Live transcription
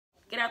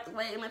get out the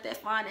way and let that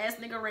fine ass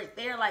nigga right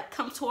there like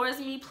come towards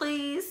me,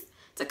 please,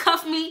 to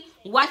cuff me,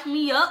 wipe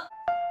me up.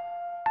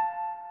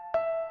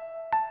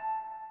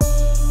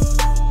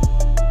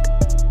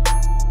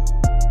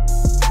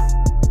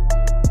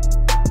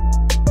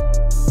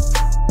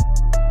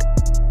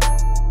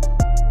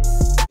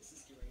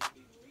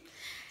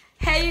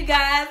 Hey you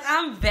guys,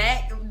 I'm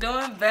back,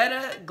 doing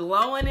better,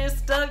 glowing and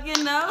stuff,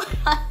 you know.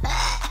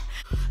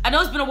 I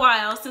know it's been a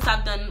while since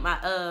I've done my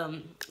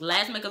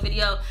last makeup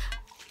video.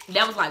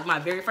 That was like my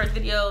very first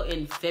video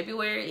in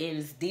February, and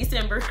it's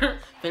December,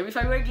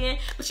 February again.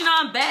 But you know,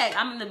 I'm back.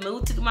 I'm in the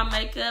mood to do my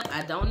makeup.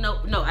 I don't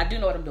know, no, I do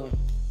know what I'm doing.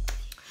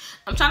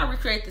 I'm trying to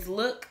recreate this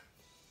look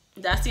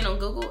that I seen on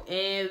Google,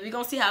 and we're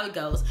gonna see how it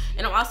goes.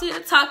 And I'm also here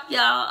to talk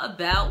y'all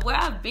about where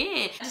I've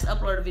been. I just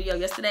uploaded a video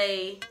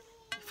yesterday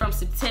from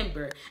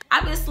September.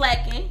 I've been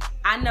slacking,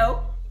 I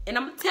know, and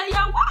I'm gonna tell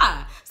y'all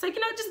why. So, you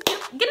know, just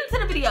get into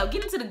the video,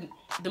 get into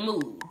the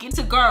mood, get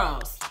into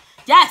girls.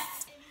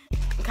 Yes!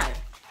 Okay.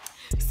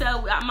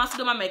 So, I'm also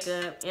doing my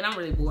makeup, and I'm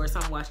really bored, so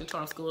I'm watching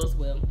Charm School as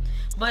well.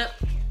 But,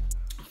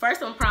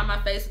 first I'm gonna prime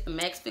my face with the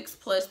Max Fix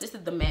Plus. This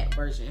is the matte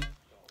version.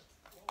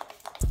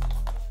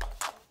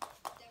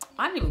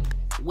 I didn't even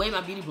weigh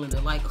my beauty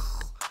blender. Like,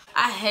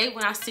 I hate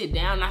when I sit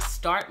down and I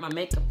start my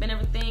makeup and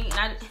everything, and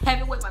I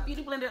haven't weighed my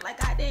beauty blender. Like,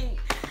 God dang.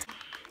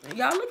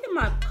 Y'all, look at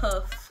my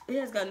puff. It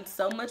has gotten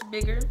so much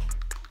bigger.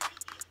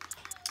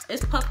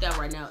 It's puffed out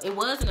right now. It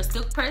was in a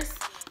silk press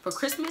for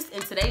Christmas,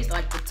 and today's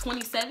like the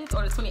 27th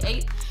or the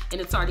 28th,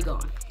 and it's already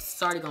gone.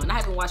 It's already gone. I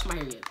haven't washed my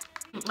hair yet.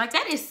 Like,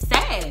 that is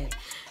sad.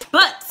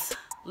 But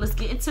let's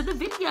get into the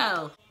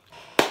video.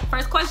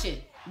 First question,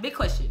 big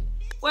question.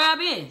 Where I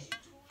been?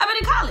 I've been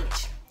in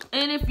college.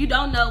 And if you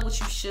don't know, what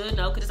you should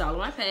know, because it's all on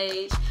my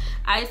page,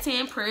 I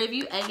attend Prairie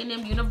View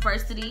A&M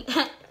University.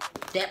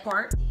 That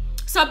part.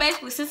 So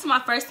basically, since my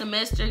first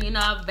semester, you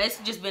know, I've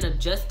basically just been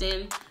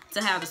adjusting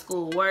to how the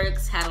school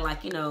works, how to,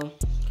 like, you know,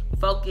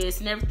 focus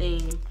and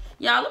everything.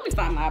 Y'all, let me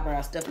find my eyebrow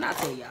stuff, and I'll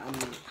tell y'all. I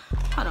mean,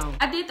 hold on.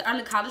 I did the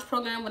early college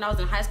program when I was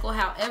in high school.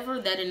 However,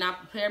 that did not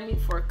prepare me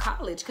for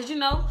college. Because, you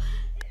know,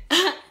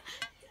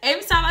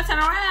 every time I turn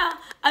around,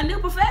 a new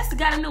professor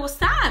got a new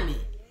assignment.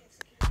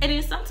 And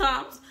then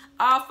sometimes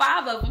all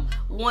 5 of them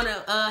want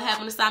to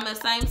have an assignment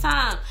at the same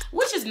time,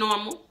 which is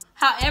normal.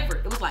 However,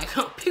 it was like,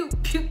 pew,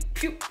 pew,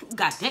 pew,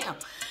 goddamn.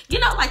 You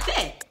know, like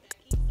that.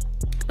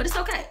 But it's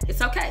okay.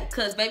 It's okay.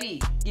 Because,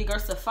 baby, your girl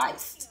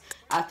sufficed.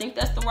 I think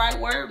that's the right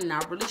word.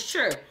 Not really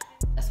sure.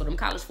 That's what I'm in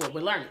college for.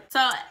 We're learning.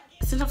 So,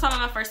 since I'm talking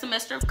about my first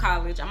semester of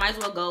college, I might as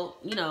well go,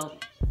 you know,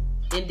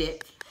 in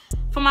depth.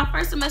 For my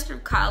first semester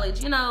of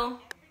college, you know,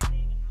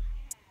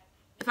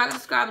 if I could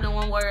describe it in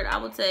one word, I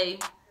would say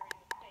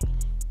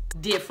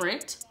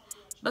different.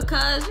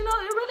 Because, you know,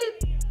 it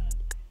really,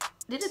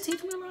 did it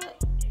teach me a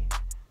lot?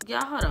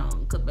 Y'all, hold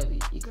on, cause baby,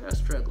 your girl's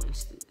struggling.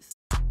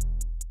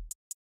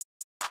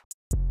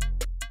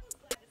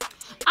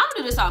 I'm gonna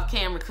do this off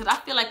camera because I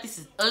feel like this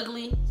is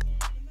ugly.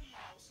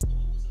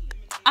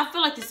 I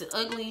feel like this is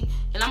ugly,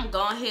 and I'm gonna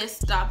go ahead and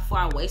stop before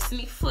I waste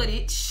any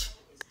footage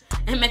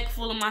and make a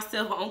fool of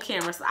myself on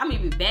camera. So I may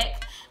be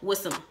back with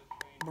some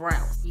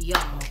brows,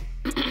 y'all.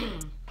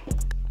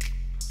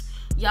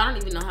 Y'all don't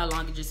even know how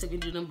long it just took me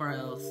to do them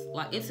brows.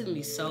 Like, it took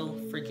me so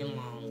freaking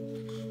long.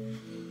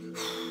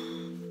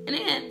 And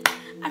then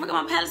I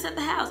forgot my palettes at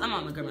the house. I'm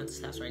at my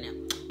grandmother's house right now.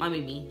 My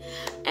Mimi.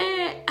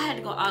 And I had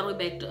to go all the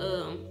way back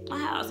to my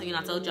house. And you know,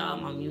 I told y'all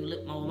my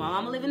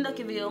mama live in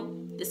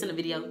Duncanville. This in the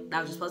video that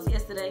I was just posted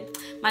yesterday.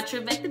 My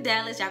trip back to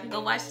Dallas. Y'all can go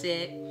watch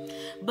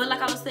that. But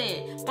like I was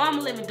saying, my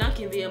mama live in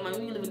Duncanville. My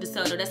Mimi live in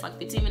DeSoto. That's like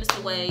 15 minutes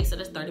away. So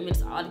that's 30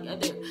 minutes all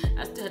together.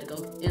 I still had to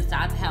go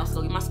inside the house,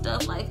 go get my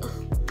stuff. Like,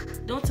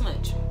 doing too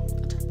much.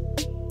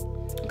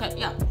 Okay,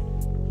 yeah.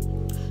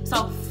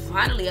 So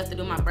finally, after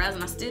doing my brows,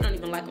 and I still don't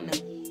even like them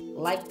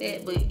like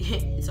that, but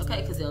it's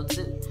okay because they'll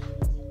do.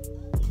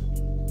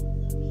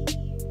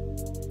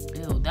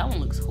 Ew, that one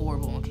looks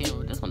horrible on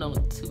camera. This one don't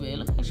look too bad. It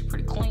looks actually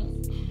pretty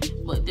clean,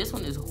 but this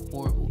one is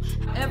horrible.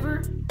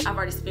 However, I've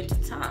already spent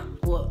the time,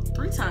 well,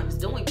 3 times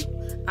doing it.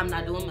 I'm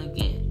not doing them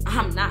again.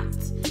 I'm not.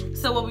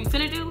 So what we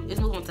finna do is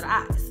move on to the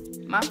eyes.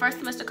 My first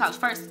semester of college.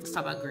 First, let's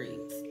talk about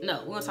grades.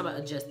 No, we're gonna talk about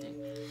adjusting.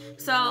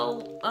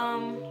 So,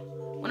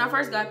 when I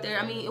first got there,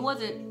 I mean, it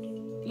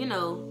wasn't, you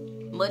know,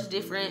 much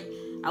different.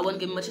 I wasn't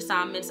getting much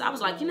assignments. I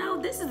was like, you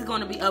know, this is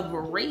going to be a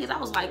breeze. I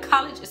was like,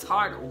 college is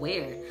hard to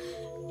wear.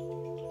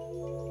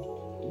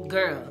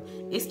 Girl,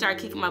 it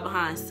started kicking my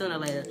behind sooner or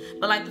later.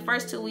 But like the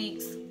first 2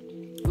 weeks,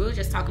 we were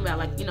just talking about,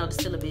 like, you know,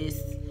 the syllabus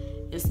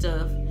and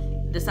stuff.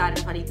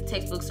 Deciding if I need the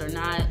textbooks or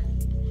not.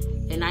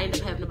 And I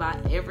ended up having to buy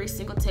every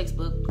single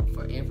textbook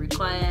for every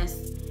class.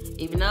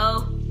 Even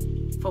though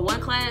for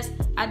one class,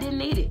 I didn't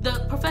need it.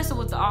 The professor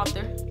was the author.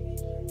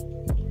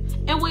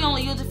 And we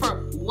only used it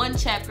for 1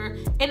 chapter,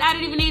 and I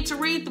didn't even need to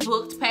read the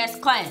book to pass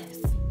class.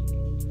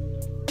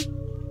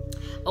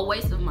 A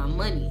waste of my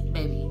money,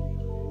 baby.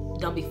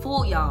 Don't be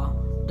fooled, y'all.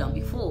 Don't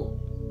be fooled.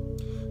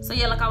 So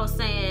yeah, like I was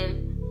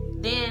saying,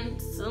 then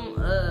soon,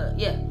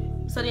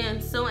 So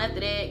then soon after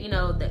that, you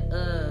know,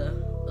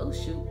 oh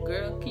shoot,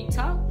 girl, can you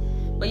talk?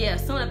 But yeah,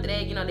 soon after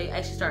that, you know, they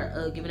actually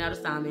start giving out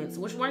assignments,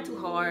 which weren't too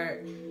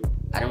hard.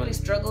 I didn't really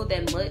struggle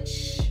that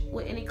much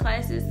with any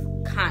classes,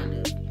 kind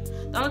of.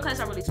 The only class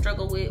I really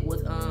struggled with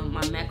was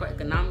my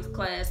macroeconomics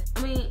class.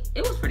 I mean,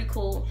 it was pretty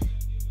cool.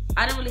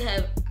 I don't really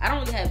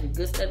have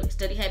good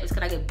study habits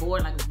because I get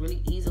bored like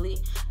really easily.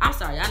 I'm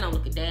sorry, I know I'm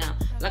looking down.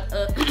 Like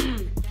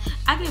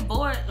I get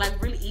bored like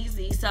really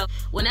easy. So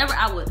whenever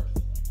I would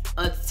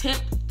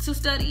attempt to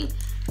study,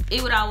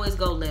 it would always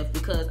go left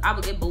because I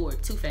would get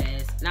bored too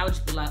fast, and I would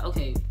just be like,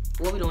 okay,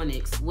 what we doing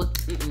next? What?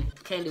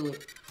 Can't do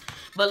it.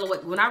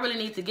 But when I really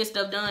need to get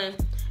stuff done,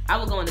 I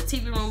would go in the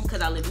TV room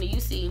because I live in the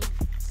UC,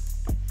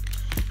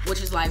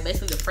 which is like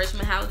basically the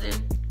freshman housing.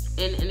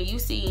 And in the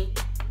UC,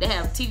 they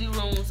have TV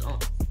rooms, on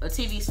a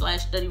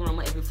TV/study room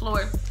on every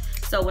floor.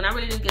 So when I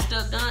really didn't get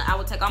stuff done, I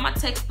would take all my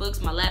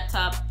textbooks, my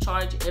laptop,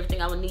 charge,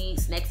 everything I would need,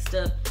 snacks and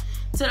stuff,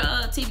 to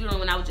the TV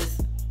room, and I would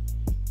just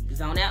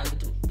zone out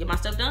and get my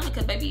stuff done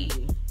because, baby,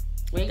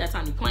 we ain't got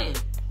time to be playing.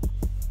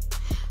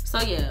 So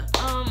yeah,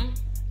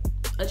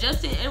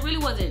 adjusting, it really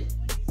wasn't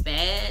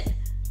bad.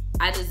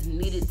 I just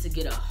needed to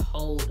get a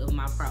hold of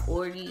my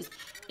priorities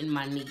and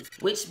my needs,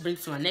 which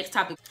brings to my next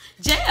topic,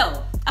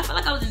 jail. I felt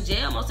like I was in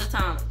jail most of the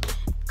time.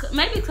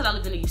 Maybe because I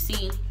lived in the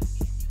UC,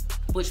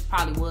 which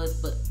probably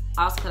was, but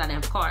also because I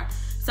didn't have a car.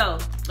 So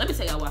let me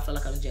tell y'all why I felt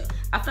like I was in jail.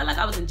 I felt like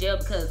I was in jail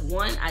because,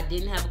 one, I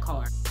didn't have a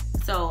car,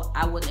 so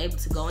I wasn't able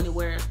to go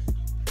anywhere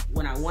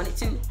when I wanted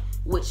to,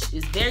 which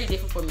is very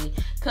different for me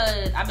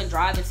because I've been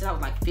driving since I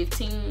was like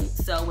 15.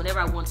 So whenever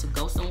I want to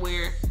go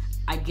somewhere,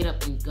 I get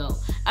up and go.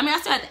 I mean, I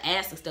still had to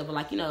ask and stuff, but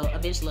like, you know,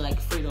 eventually, like,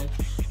 freedom,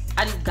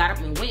 I just got up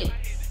and went.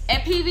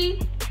 At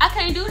PV, I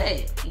can't do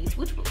that,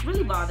 which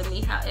really bothered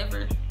me.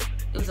 However,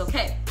 it was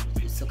okay.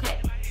 It's okay.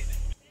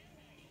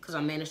 Because I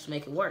managed to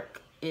make it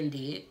work and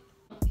did.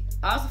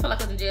 I also feel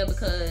like I was in jail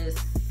because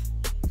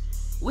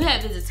we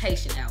had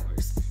visitation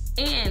hours.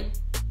 And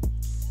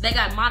they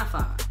got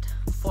modified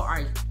for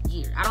our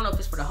year. I don't know if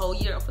it's for the whole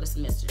year or for the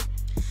semester.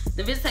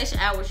 The visitation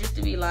hours used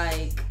to be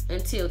like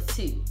until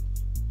 2.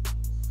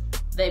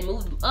 They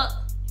moved them up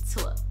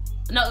to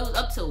no, it was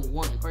up to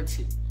 1 or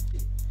 2.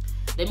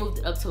 They moved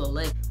it up to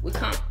 11.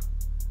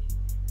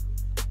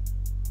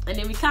 And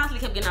then we constantly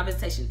kept getting our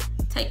visitation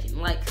taken,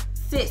 like,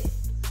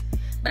 sis.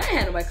 But I didn't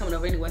have nobody coming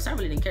over anyway, so I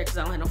really didn't care because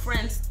I don't have no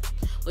friends.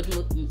 Which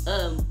moves me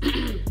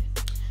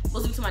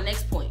to my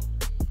next point.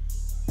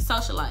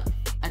 Social life.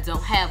 I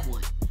don't have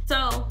one.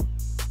 So,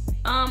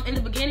 in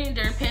the beginning,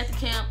 during Panther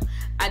Camp,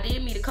 I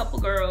did meet a couple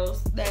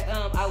girls that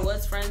I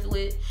was friends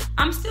with.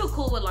 I'm still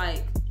cool with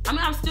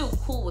I'm still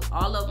cool with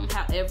all of them.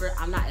 However,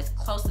 I'm not as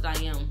close as I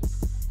am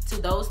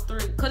to those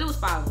 3, because it was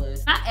 5 of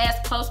us. Not as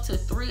close to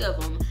 3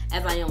 of them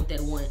as I am with that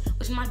one,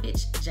 which is my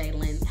bitch,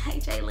 Jalen. Hey,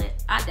 Jalen.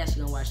 I doubt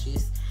you gonna watch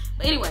this.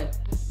 But anyway,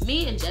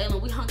 me and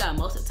Jalen, we hung out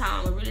most of the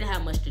time. We really didn't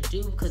have much to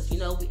do because, you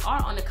know, we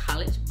are on a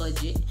college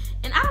budget.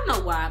 And I don't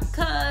know why,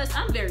 because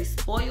I'm very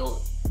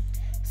spoiled.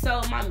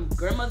 So my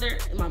grandmother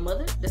and my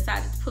mother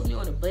decided to put me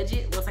on a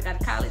budget once I got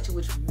to college,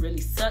 which really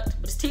sucked.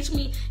 But it's teaching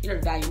me, you know,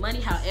 to value money.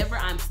 However,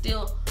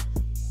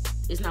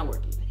 it's not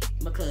working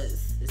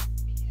because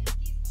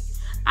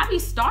I be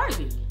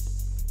starving.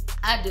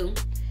 I do.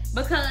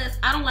 Because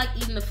I don't like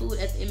eating the food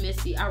at the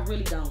MSC. I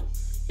really don't.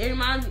 It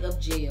reminds me of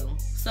jail.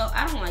 So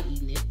I don't like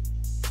eating it.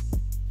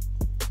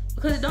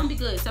 Because it don't be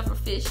good except for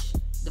fish.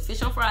 The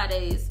fish on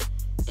Fridays.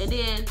 And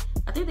then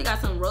I think they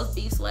got some roast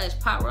beef /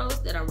 pot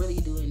roast that I really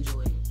do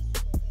enjoy.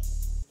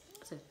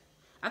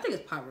 I think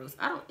it's pot roast.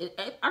 Are those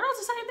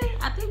the same thing?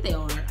 I think they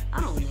are. I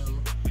don't know.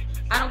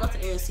 I don't go to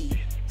MSC.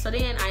 So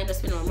then I end up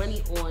spending my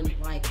money on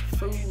like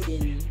food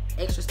and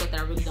extra stuff that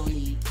I really don't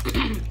need.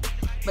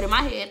 But in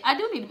my head, I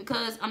do need it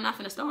because I'm not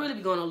finna really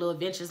be going on little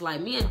adventures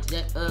like me and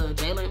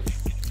Jalen.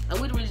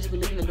 We'd really just be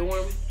leaving the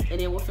dorm and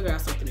then we'll figure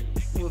out something to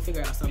do. We'll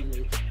figure out something to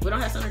do. If we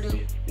don't have something to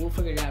do, we'll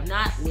figure it out. If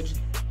not, we'll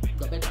just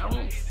go back to our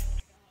rooms.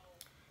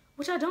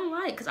 Which I don't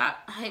like because I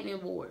hate being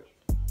bored.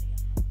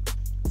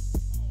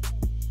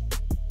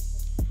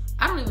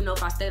 I don't even know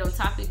if I stayed on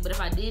topic, but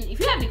if I didn't, if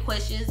you have any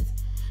questions,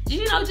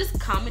 you know, just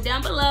comment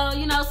down below,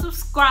 you know,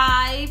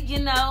 subscribe, you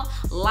know,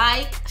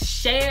 like,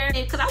 share,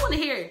 because I want to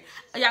hear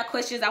y'all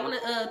questions. I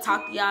want to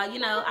talk to y'all, you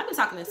know. I've been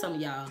talking to some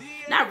of y'all.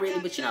 Not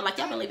really, but, you know, like,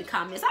 y'all been leaving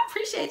comments. I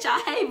appreciate y'all.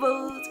 Hey,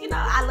 boos. You know,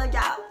 I love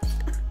y'all.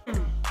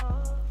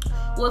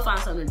 We'll find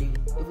something to do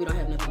if we don't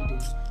have nothing to do.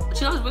 But,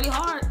 you know, it's really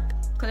hard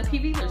because at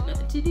PV, there's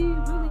nothing to do,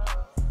 really.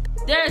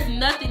 There's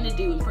nothing to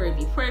do in Prairie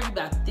View. Prairie View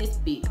about this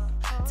big.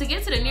 To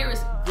get to the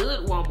nearest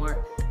good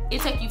Walmart,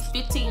 it take you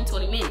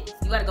 15-20 minutes.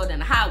 You gotta go down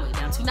the highway,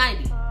 down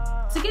 290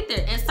 to get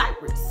there. And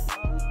Cypress,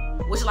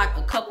 which is like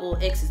a couple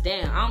X's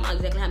down. I don't know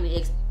exactly how many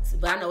X's,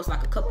 but I know it's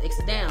like a couple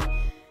X's down,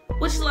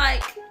 which is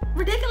like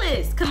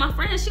ridiculous. Cause my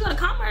friend, she go to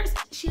Commerce,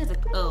 she has a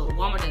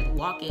Walmart that's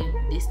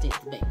walking distance,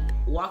 baby.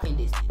 Walking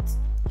distance.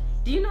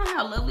 Do you know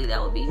how lovely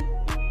that would be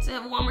to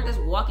have a Walmart that's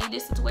walking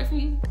distance away from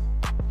you?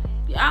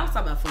 Yeah, I was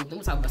talking about food. Then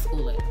we talking about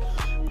school later.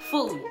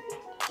 Food.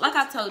 Like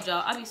I told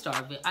y'all, I be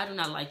starving. I do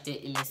not like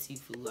that MSC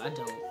food. I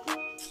don't.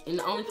 And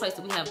the only place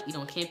that we have to eat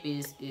on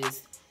campus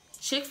is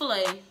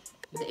Chick-fil-A,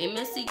 the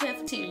MSC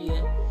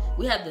cafeteria,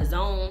 We have the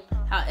zone.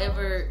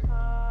 However,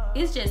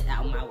 it's just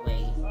out my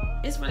way.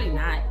 It's really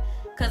not.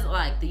 Cause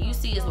like the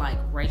UC is like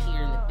right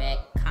here in the back,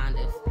 kind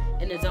of.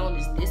 And the zone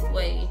is this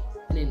way.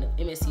 And then the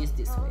MSC is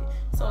this way.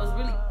 So it's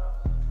really,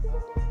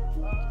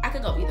 I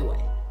could go either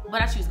way.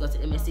 But I choose to go to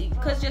MSC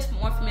because it's just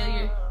more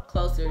familiar,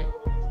 closer.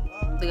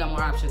 They got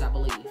more options, I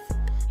believe.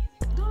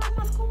 Do I like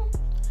my school?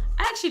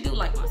 I actually do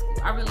like my school.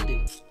 I really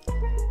do.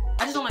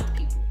 I just don't like the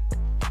people.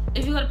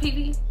 If you go to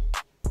PV,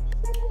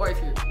 or if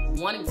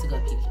you're wanting to go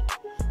to PV,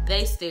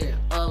 they stare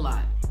a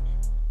lot.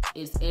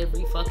 It's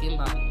every fucking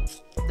body.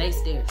 They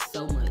stare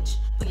so much.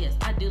 But yes,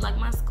 I do like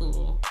my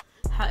school.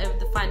 However,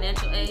 the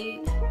financial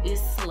aid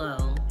is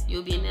slow.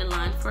 You'll be in that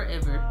line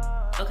forever.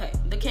 Okay,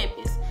 the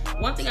campus.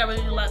 One thing I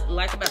really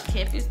like about the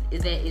campus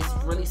is that it's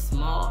really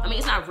small. I mean,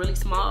 it's not really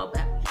small,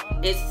 but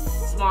it's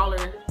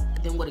smaller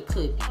than what it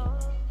could be.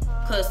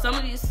 Because some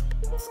of these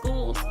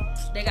schools,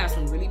 they got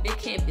some really big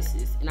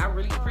campuses. And I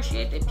really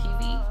appreciate that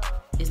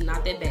PV is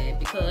not that bad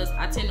because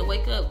I tend to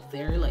wake up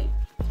very late.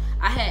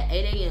 I had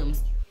 8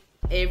 a.m.s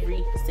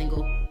every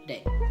single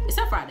day.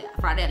 Except Friday.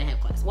 Friday I didn't have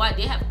class. Well, I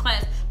did have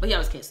class, but he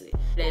always canceled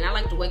it. And I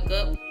like to wake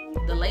up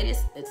the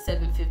latest at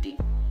 7:50.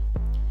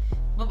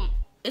 But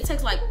it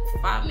takes like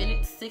 5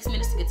 minutes, 6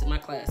 minutes to get to my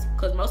class.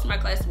 Because most of my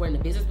classes were in the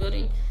business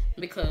building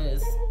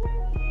because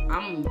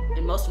I'm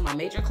in most of my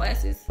major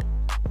classes.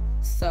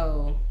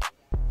 So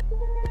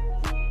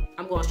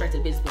I'm going straight to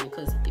the business building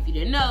because if you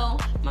didn't know,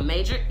 my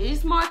major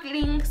is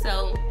marketing.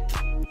 So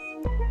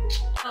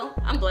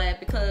I'm glad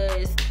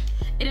because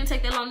it didn't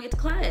take that long to get to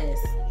class.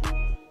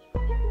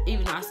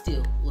 Even though I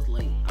still was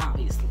late,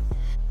 obviously.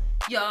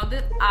 Y'all,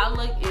 this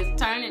outlook is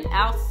turning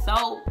out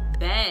so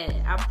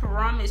bad. I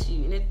promise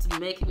you, and it's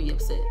making me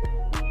upset.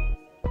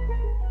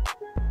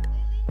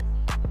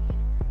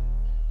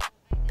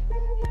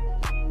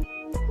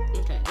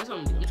 Okay, that's what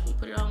I'm gonna do. I'm just gonna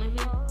put it all in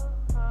here.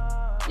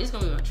 This is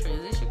gonna be my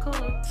transition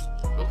color.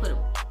 I'm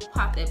gonna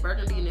pop that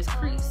burgundy in this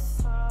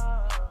crease.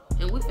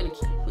 And we're finna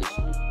keep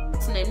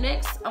pushing. So then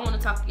next, I wanna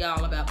talk to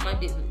y'all about my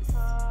business.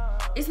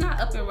 It's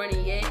not up and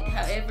running yet.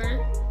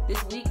 However,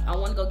 this week I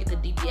want to go get the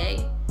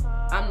DBA.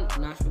 I'm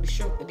not really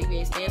sure what the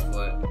DBA stands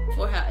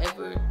for.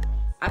 However,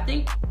 I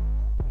think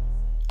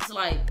it's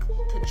like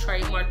to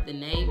trademark the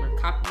name or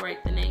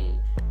copyright the name.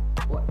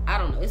 Or I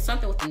don't know. It's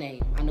something with the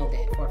name. I know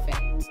that for a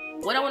fact.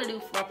 What I want to do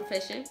for my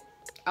profession,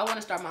 I want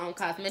to start my own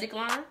cosmetic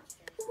line.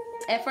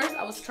 At first,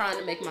 I was trying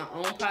to make my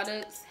own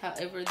products.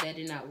 However, that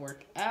did not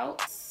work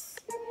out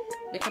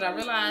because I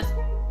realized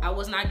I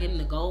was not getting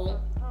the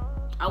goal.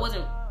 I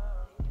wasn't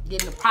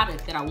getting the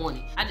product that I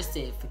wanted. I just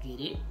said, forget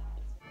it.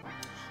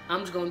 I'm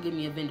just gonna give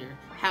me a vendor.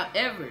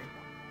 However,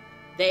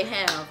 they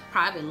have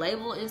private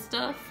label and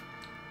stuff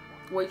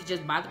where you can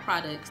just buy the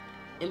products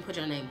and put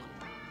your name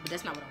on it. But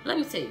that's not what let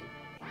me tell you.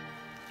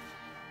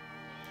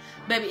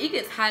 Baby, it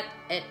gets hot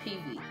at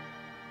PV.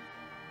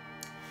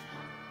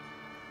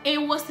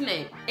 And what's the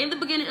name? In the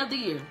beginning of the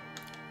year,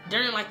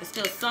 during like the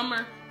still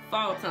summer,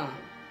 fall time,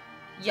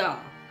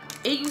 y'all,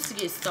 it used to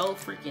get so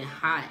freaking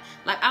hot.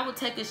 Like I would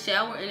take a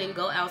shower and then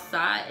go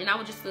outside and I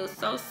would just feel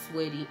so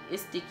sweaty and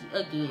sticky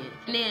again.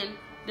 And then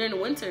during the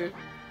winter,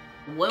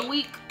 1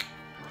 week,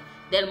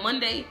 that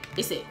Monday,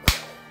 it said,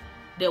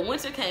 the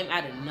winter came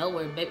out of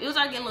nowhere, baby. It was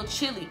like getting a little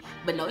chilly,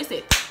 but no, it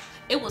said,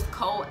 it was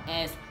cold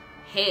as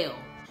hell.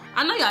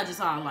 I know y'all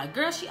just all like,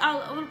 girl, she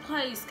all over the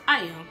place.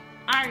 I am.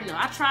 I already know.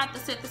 I tried to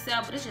set this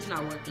out, but it's just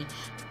not working.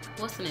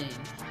 What's the name?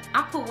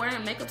 I quit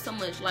wearing makeup so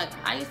much. Like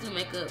I used to do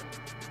makeup.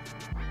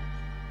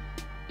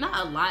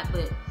 Not a lot,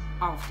 but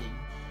often.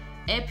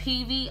 At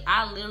PV,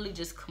 I literally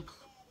just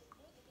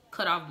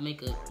cut off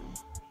makeup.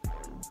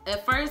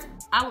 At first,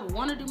 I would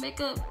want to do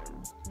makeup,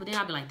 but then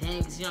I'd be like,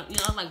 dang, cause you know,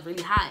 it's like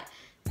really hot.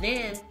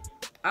 Then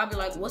I'll be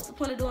like, what's the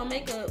point of doing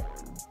makeup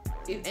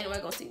if anyone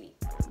gonna see me?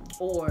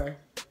 Or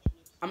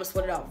I'm gonna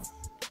sweat it off.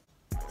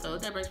 So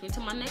that brings me to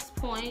my next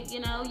point. You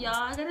know, y'all,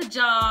 I got a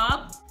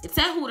job. It's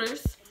at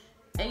Hooters,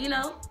 and you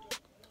know,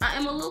 I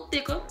am a little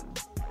thicker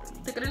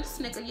than a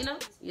Snicker. You know,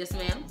 yes,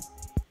 ma'am.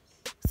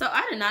 So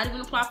I did not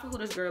even apply for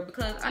Hooters, girl,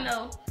 because I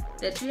know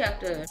that you have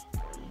to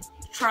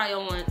try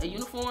on a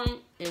uniform,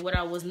 and what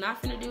I was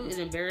not finna do is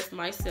embarrass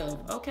myself,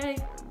 okay?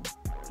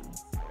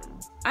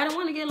 I don't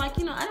want to get like,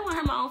 you know, I don't want to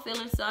hurt my own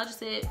feelings, so I just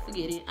said,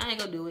 forget it. I ain't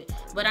gonna do it.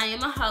 But I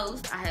am a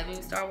host. I haven't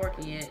even started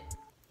working yet.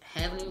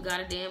 Haven't even got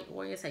a damn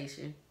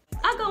orientation.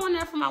 I go in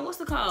there for my, what's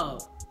it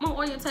called? My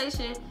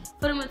orientation,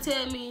 for them to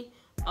tell me,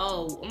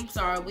 oh, I'm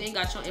sorry, we ain't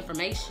got your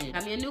information.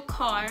 Got me a new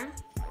car.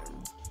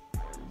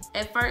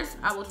 At first,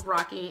 I was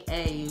rocking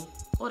a,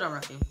 what was I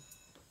rocking?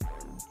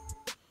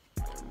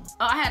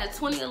 Oh, I had a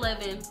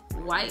 2011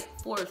 white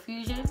Ford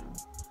Fusion.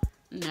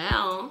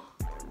 Now,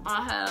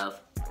 I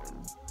have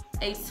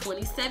a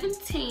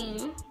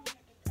 2017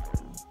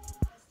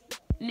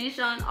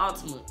 Nissan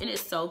Altima. And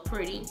it's so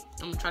pretty.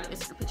 I'm gonna try to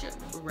insert the picture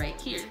right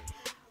here.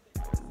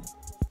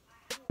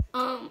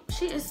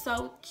 She is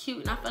so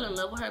cute, and I fell in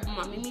love with her, but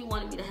my Mimi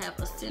wanted me to have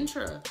a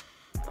Sentra.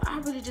 But I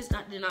really just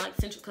did not like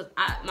Central because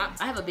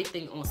I have a big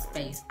thing on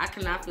space. I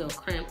cannot feel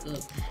cramped up.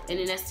 And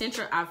in that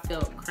Central, I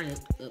felt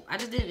cramped up. I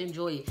just didn't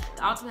enjoy it.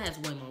 The Ultimate has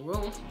way more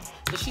room.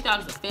 But she thought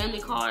it was a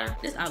family car.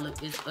 This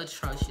outlook is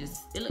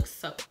atrocious. It looks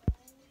so...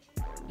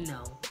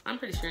 No, I'm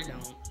pretty sure it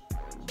don't.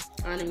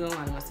 I ain't even gonna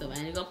lie to myself. I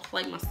ain't gonna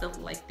play myself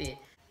like that.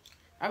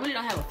 I really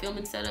don't have a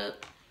filming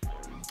setup.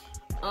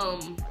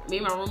 Me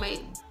and my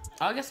roommate,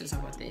 I guess we'll talk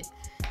about that.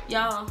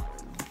 Y'all,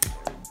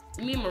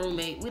 me and my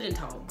roommate, we didn't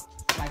talk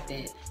like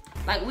that.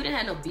 Like, we didn't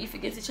have no beef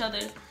against each other.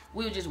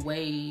 We were just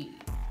we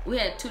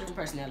had two different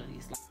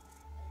personalities.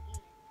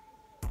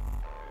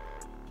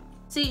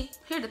 See,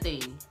 here's the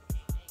thing.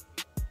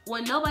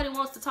 When nobody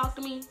wants to talk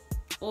to me,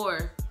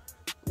 or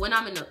when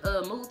I'm in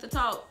the mood to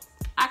talk,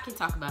 I can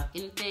talk about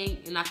anything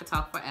and I can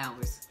talk for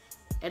hours.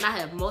 And I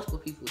have multiple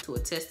people to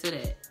attest to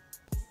that.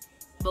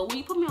 But when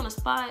you put me on the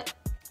spot,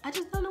 I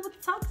just don't know what to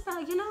talk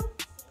about, you know?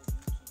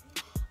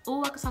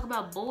 Oh, I could talk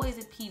about boys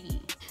at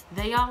PV.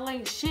 They all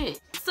ain't shit.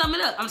 Sum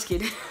it up. I'm just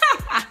kidding.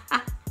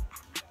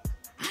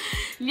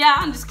 Yeah,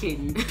 I'm just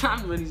kidding.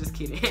 I'm really just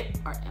kidding.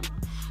 Or am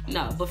I?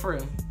 No, but for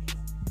real.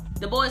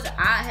 The boys that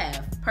I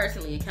have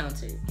personally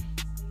encountered,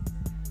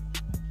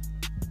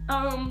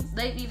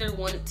 they either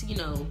wanted to, you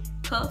know,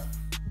 cuff,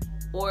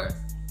 or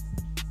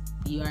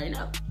you already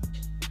know.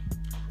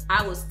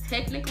 I was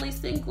technically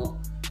single,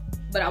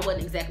 but I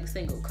wasn't exactly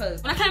single.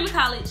 Cause when I came to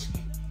college,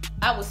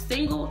 I was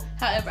single.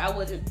 However, I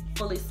wasn't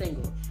fully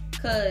single.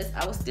 Cause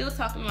I was still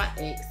talking to my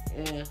ex,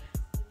 and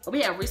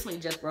we had recently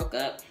just broke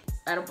up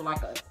out of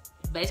like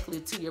basically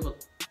a 2 year,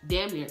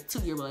 damn near 2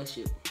 year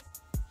relationship.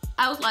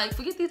 I was like,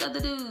 forget these other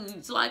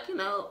dudes. Like, you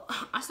know,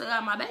 I still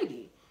got my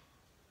baby.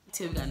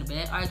 Until we got in a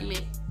bad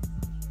argument,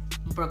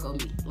 broke on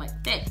me like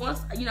that.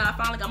 Once, you know, I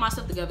finally got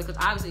myself together, because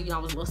obviously, you know, I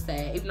was a little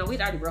sad, even though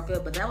we'd already broke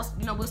up, but that was,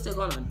 you know, we were still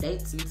going on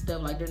dates and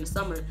stuff like during the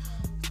summer.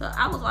 So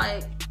I was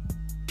like,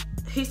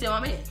 he's still my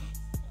man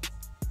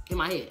in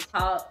my head.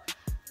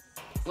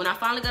 When I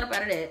finally got up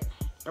out of that,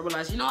 I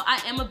realized, you know,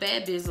 I am a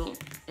bad bizzle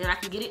and I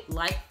can get it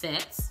like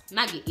that.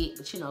 Not get it,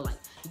 but you know, like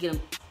get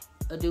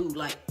a dude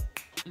like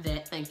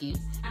that. Thank you.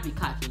 I'd be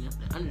cocky enough.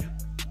 I'm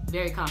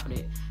very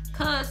confident.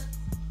 Cause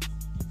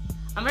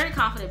I'm very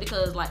confident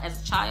because, like,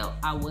 as a child,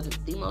 I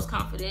wasn't the most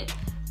confident.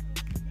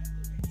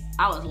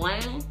 I was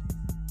lame.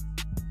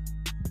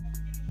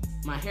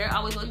 My hair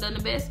always wasn't done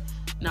the best.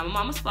 Not my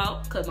mama's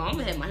fault, because my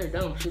mama had my hair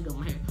done when she did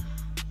my hair.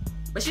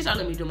 But she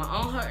started letting me do my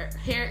own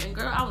hair, and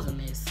girl, I was a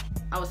mess.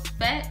 I was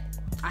fat,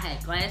 I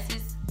had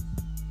glasses,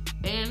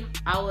 and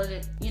I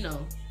wasn't, you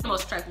know, the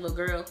most attractive little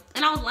girl.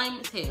 And I was lame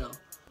as hell.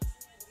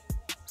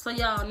 So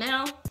y'all,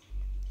 now,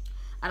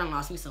 I done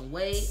lost me some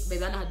weight.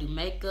 Baby, I know how to do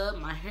makeup,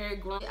 my hair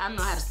growing. I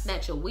know how to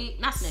snatch a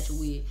wig. Not snatch a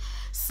wig.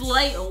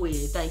 Slay a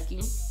wig, thank you.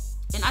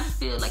 And I just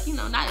feel like, you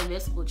know, not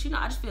invincible, but you know,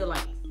 I just feel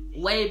like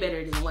way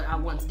better than what I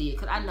once did.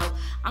 Because I know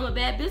I'm a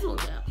bad business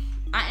now.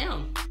 I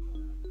am.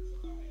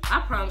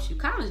 I promise you,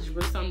 college is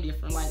really something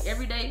different. Like,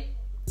 every day,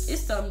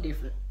 it's something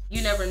different.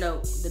 You never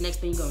know the next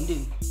thing you're going to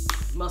do.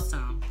 Most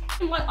time.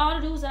 And like, all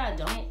the dudes that I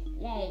don't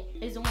want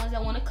is the ones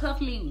that want to cuff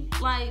me.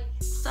 Like,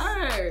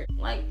 sir,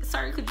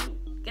 could you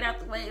get out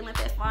the way and let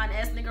that fine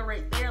ass nigga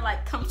right there,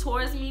 like, come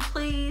towards me,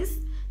 please,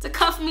 to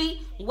cuff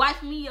me,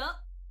 wipe me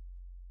up.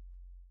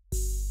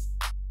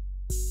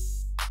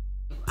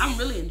 I'm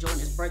really enjoying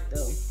this break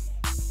though,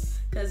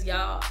 cause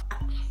y'all,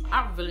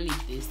 I really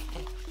need this.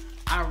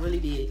 I really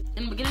did.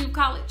 In the beginning of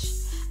college,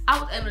 I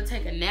was able to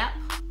take a nap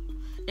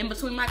in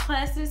between my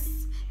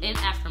classes and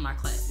after my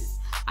classes.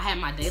 I had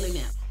my daily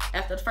nap.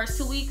 After the first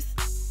 2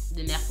 weeks,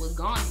 the nap was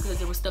gone because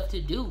there was stuff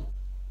to do.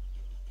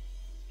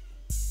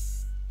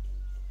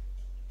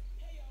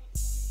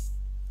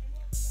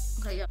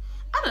 Okay, y'all.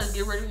 I done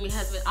get rid of me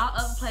husband all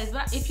other places,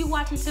 but if you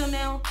watch until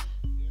now,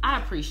 I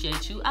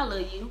appreciate you. I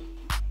love you.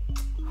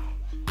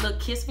 Little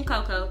kiss from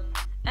Coco.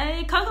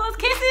 Hey, Coco's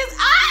Kisses.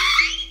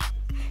 Ah!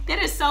 That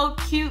is so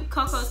cute,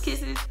 Coco's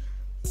Kisses.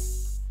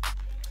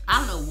 I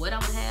don't know what I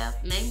would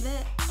have named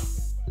that,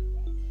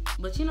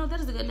 but you know, that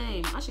is a good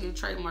name. I should get a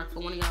trademark for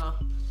one of y'all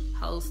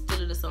hoes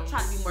still or something.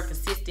 Try to be more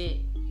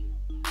consistent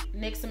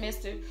next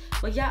semester.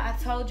 But yeah,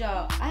 I told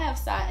y'all, I have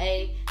side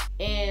A,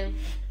 and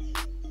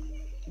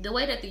the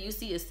way that the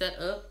UC is set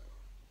up,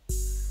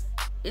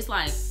 it's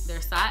like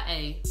there's side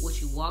A,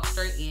 which you walk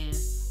straight in,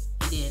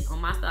 and then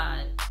on my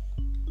side,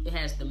 it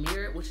has the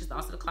mirror, which is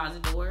also the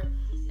closet door.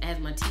 It has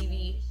my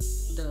TV,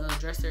 the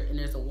dresser, and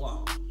there's a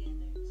wall.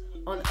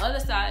 On the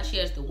other side, she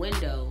has the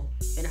window,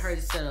 and hers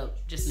is set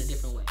up just in a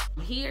different way.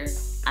 Here,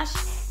 I'm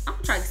gonna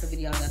try to get some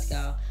videos out to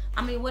y'all.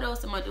 I mean, what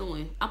else am I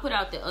doing? I put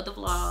out the other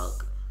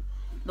vlog,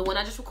 the one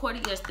I just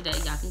recorded yesterday.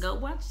 Y'all can go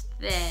watch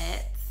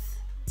that.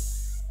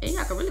 And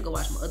y'all can really go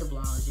watch my other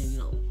vlogs and, you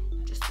know,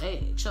 just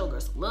show girl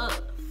some love.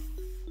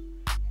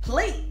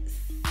 Please.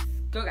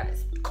 Girl got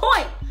this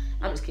coin.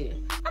 I'm just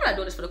kidding. I'm not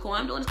doing this for the coin.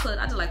 I'm doing this because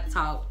I just like to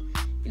talk.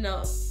 You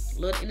know,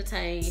 love to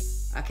entertain.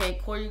 I can't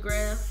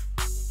choreograph.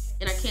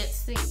 And I can't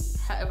sing.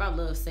 However, I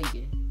love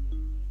singing.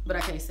 But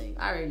I can't sing.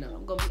 I already know.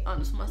 I'm going to be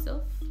honest with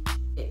myself.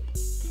 Yeah.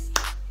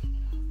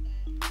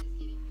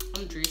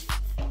 I'm dressed.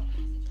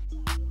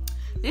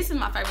 This is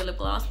my favorite lip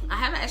gloss. I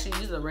haven't actually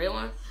used the red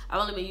one.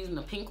 I've only been using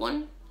the pink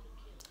one.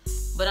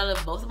 But I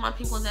left both of my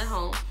pink ones at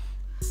home.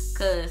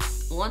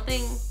 Cause one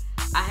thing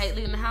I hate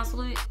leaving the house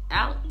with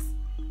out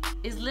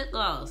is lip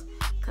gloss.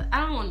 Cause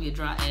I don't want to be a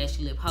dry,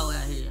 ashy lip hoe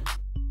out here.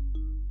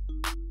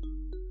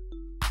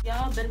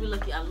 Y'all better be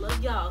lucky. I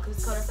love y'all cause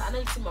it's cold outside. I know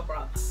you see my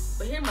bra.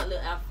 But here's my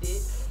little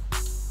outfit.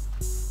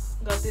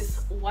 Got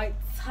this white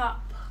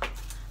top.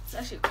 It's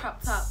actually a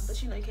crop top,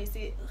 but you know you can't see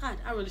it. God,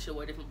 I really should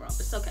wear a different bra, but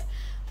it's okay.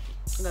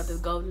 I got this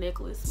gold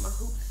necklace, my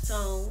hoops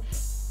on.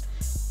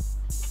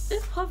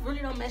 This puff really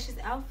don't match this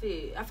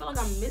outfit. I feel like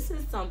I'm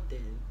missing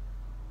something.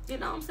 You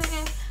know what I'm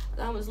saying? I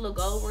got this little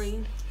gold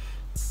ring.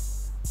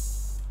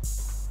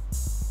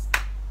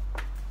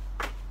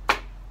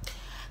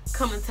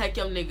 Come and take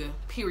your nigga,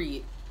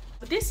 period.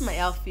 But this is my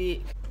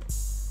outfit.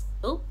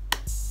 Oop,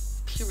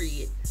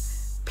 period.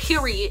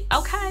 Period,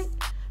 okay?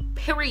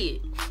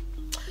 Period.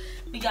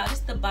 We got this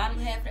the bottom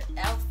half of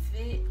the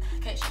outfit. I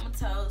can't show my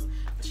toes,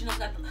 but you know, we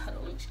got the, hold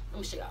on, let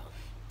me show y'all.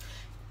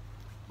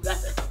 We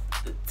got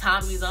the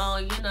Tommies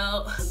on, you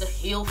know, the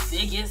heel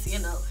figures, you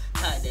know.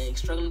 God dang,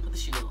 struggling to put the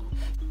shoe on.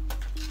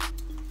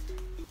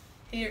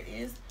 Here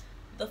is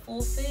the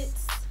full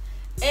fits.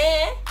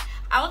 And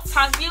I will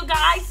talk to you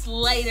guys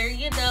later,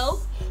 you know.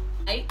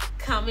 Like,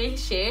 comment,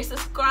 share,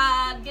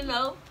 subscribe, you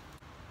know.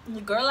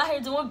 The girl out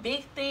here doing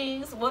big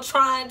things. We're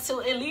trying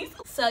to at least.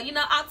 So, you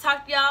know, I'll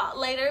talk to y'all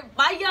later.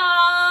 Bye,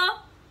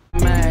 y'all.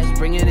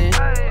 Bring it in.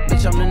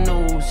 Bitch, I'm the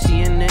new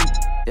CNN.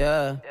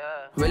 Yeah.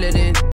 Reel it in.